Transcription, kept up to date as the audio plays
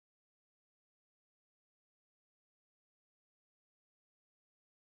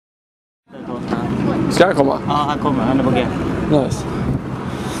Ska han komma? Ja, han kommer. Han är på G. Nice.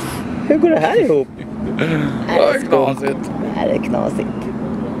 Hur går det här ihop? Det är knasigt. Det här är knasigt.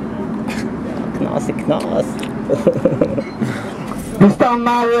 Knas. Vi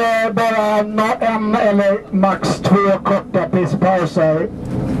stannar bara en eller max 2 korta pisspauser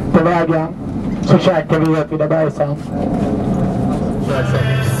på vägen. Så käkar vi i Åtvidaberg sen.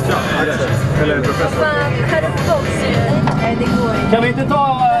 Eller professor. Kan vi inte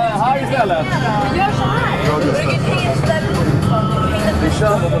ta här istället? Gör så här.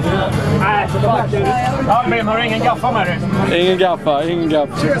 Nej, så vackert. Ja, men har du ingen gaffa med dig? Ingen gaffa. Ja, jävlar.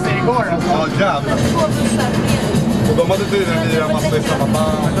 Och de hade tydligen lirat massor i samma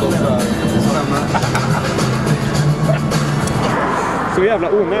band och sådär. Så jävla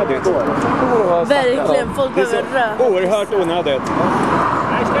onödigt. Verkligen, folk behöver rö. Oerhört onödigt.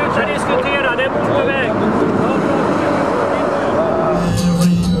 Nej, sluta diskutera, det är på väg.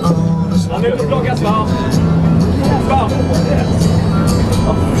 Han är ute och plockar svamp.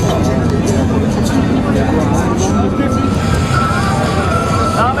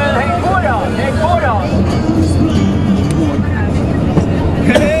 Ja, men häng på då!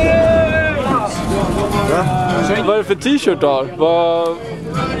 Vad är det för t-shirt då? Vad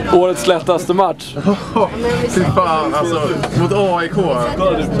årets lättaste match? Fy fan, alltså mot AIK.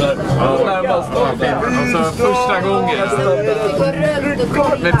 Alltså första gången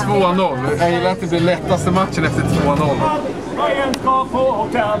med 2-0. Jag gillar att det blir lättaste matchen efter 2-0. Jag ska på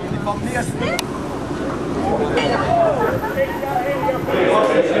hotell.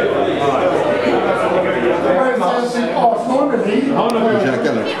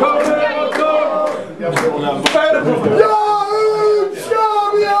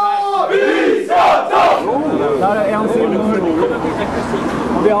 Där är en silverburk.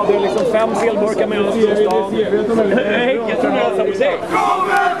 Och vi hade liksom 5 silverburkar med oss i stan. Nej, jag tror det är samma sak.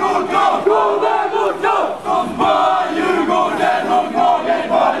 Kommer mot lag! Kommer Djurgården och Norge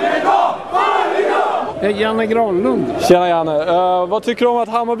varje dag! Det är Janne Granlund. Tjena Janne. Vad tycker du om att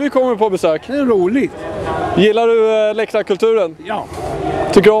Hammarby kommer på besök? Det är roligt. Gillar du läktarkulturen? Ja.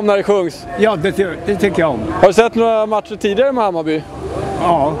 Tycker du om när det sjungs? Ja, det tycker jag om. Har du sett några matcher tidigare med Hammarby?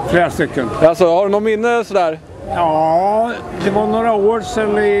 Ja, flera stycken. Alltså, har du någon minne sådär? Ja, det var några år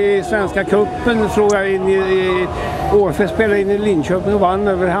sedan i Svenska cupen tror jag i OFF spelade in i Linköping och vann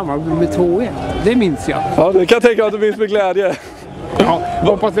över Hammarby med 2-1. Det minns jag. Ja, det kan jag tänka att du minns med glädje. Ja,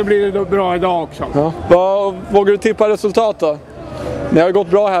 hoppas det blir bra idag också. Ja. Vågar du tippa resultat då? Ni har gått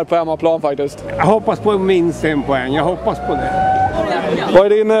bra här på hemmaplan faktiskt. Jag hoppas på minst 1 poäng, jag hoppas på det. Vad är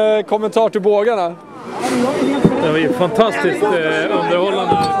din kommentar till bågarna? Det var ju fantastiskt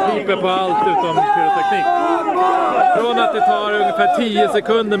underhållande. Piper på allt utom pyroteknik. Från att det tar ungefär 10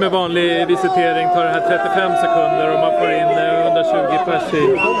 sekunder med vanlig visitering tar det här 35 sekunder och man får in 120 pers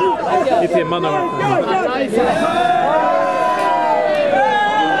i timmarna.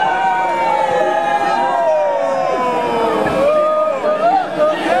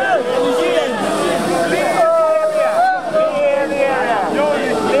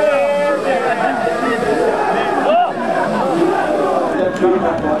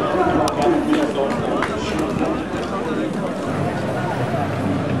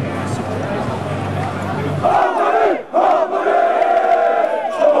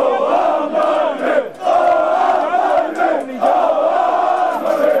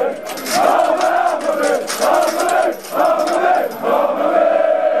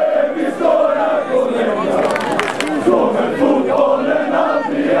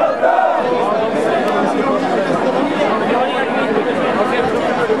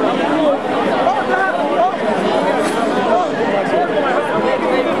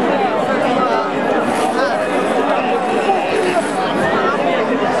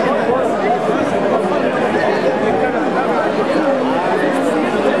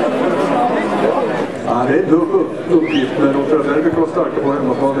 Det är en uppgift, men de tror att det är mycket starka på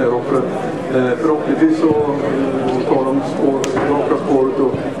hemmaplan där och förhoppningsvis så tar de raka spåret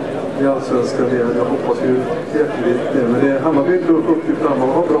upp i allsvenskan igen. Jag hoppas ju jättevitt det, men det är Hammarby en tuff uppgift framåt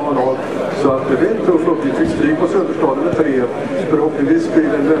och har bra lag, så att det blir en tuff uppgift. Fick stryk på Söderstaden med 3, förhoppningsvis blir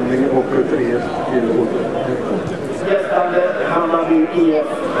det en vändning och 3 till Gästande Hammarby IF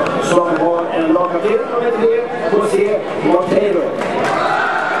som har en lagkapten nummer 3 på C. Monteiro.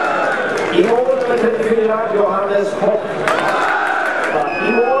 I mål nummer 34, Johannes Hopp.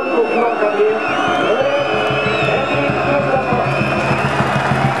 I mål och lagkapten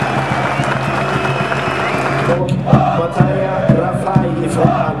och Mattia Rafai från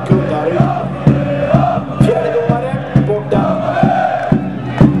Alkundaryd. Fjärde domare borta.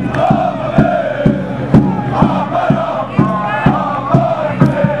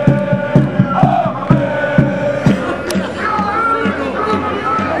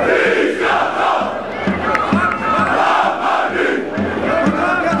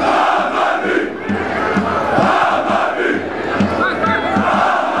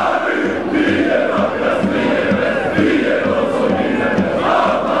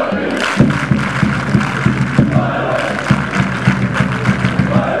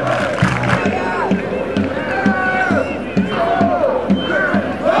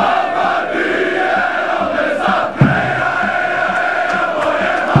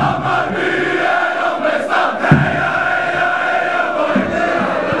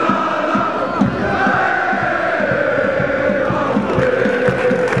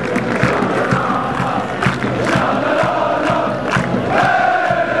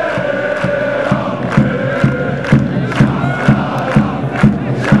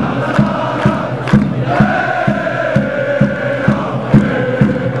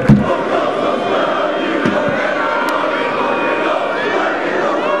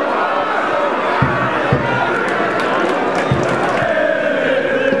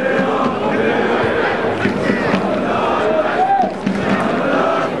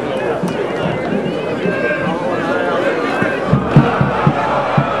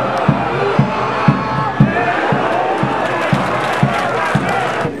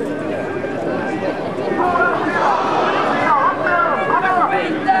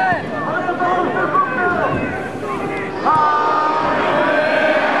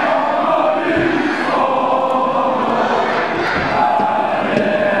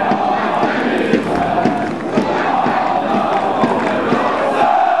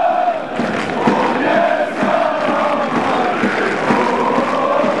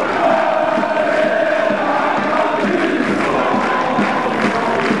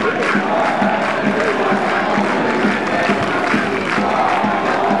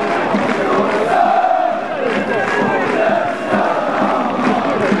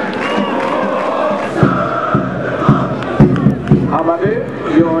 Hammarby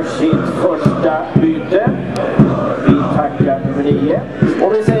gör sitt första byte. Vi tackar nummer 9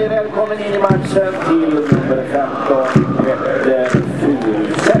 och vi säger välkommen in i matchen till nummer 15, Bättre.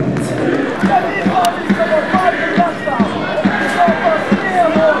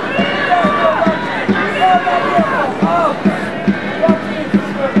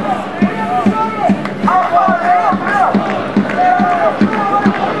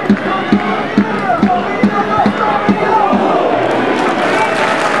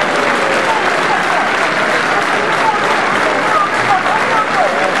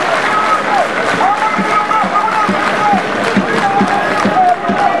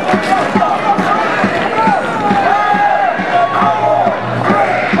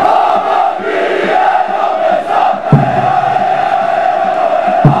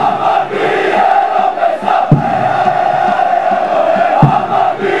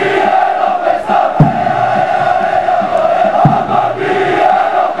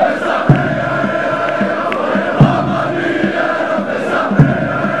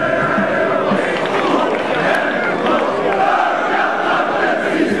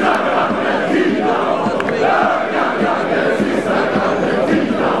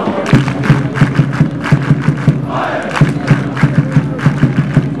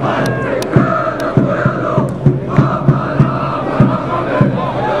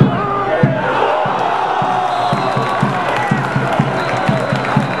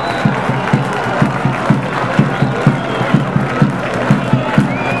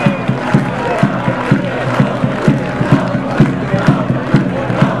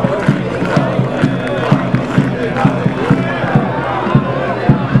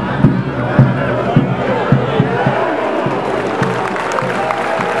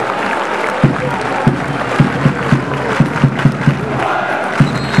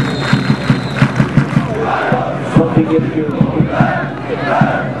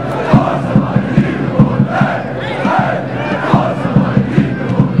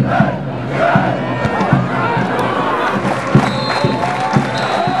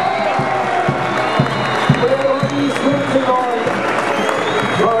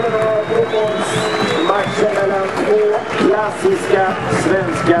 Klassiska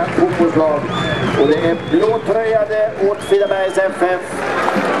svenska fotbollslag. Och det är blåtröjade Åtvidabergs FF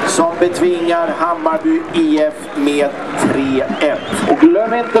som betvingar Hammarby IF med 3-1. Och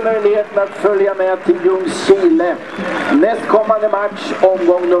glöm inte möjligheten att följa med till Ljungskile. Nästkommande match,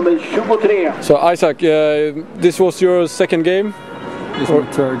 omgång nummer 23. So Isaac, this was your second game? This is my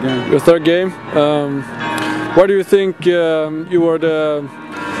third game. Your third game. Why do you think you were the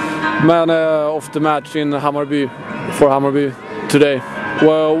man of the match in Hammarby, for Hammarby today?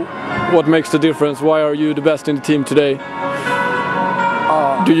 Well, what makes the difference? Why are you the best in the team today?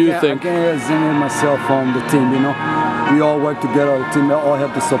 Do you think? I can isolate myself from the team, you know. We all work together, the team all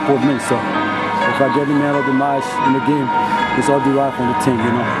have to support me. So if I get the man of the match in the game, it's all derived from the team,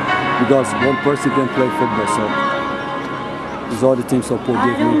 you know. Because one person can play football, so it's all the team support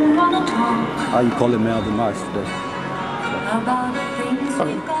give me. How you call it man of the match today. So.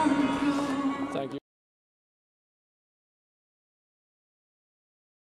 Thank you.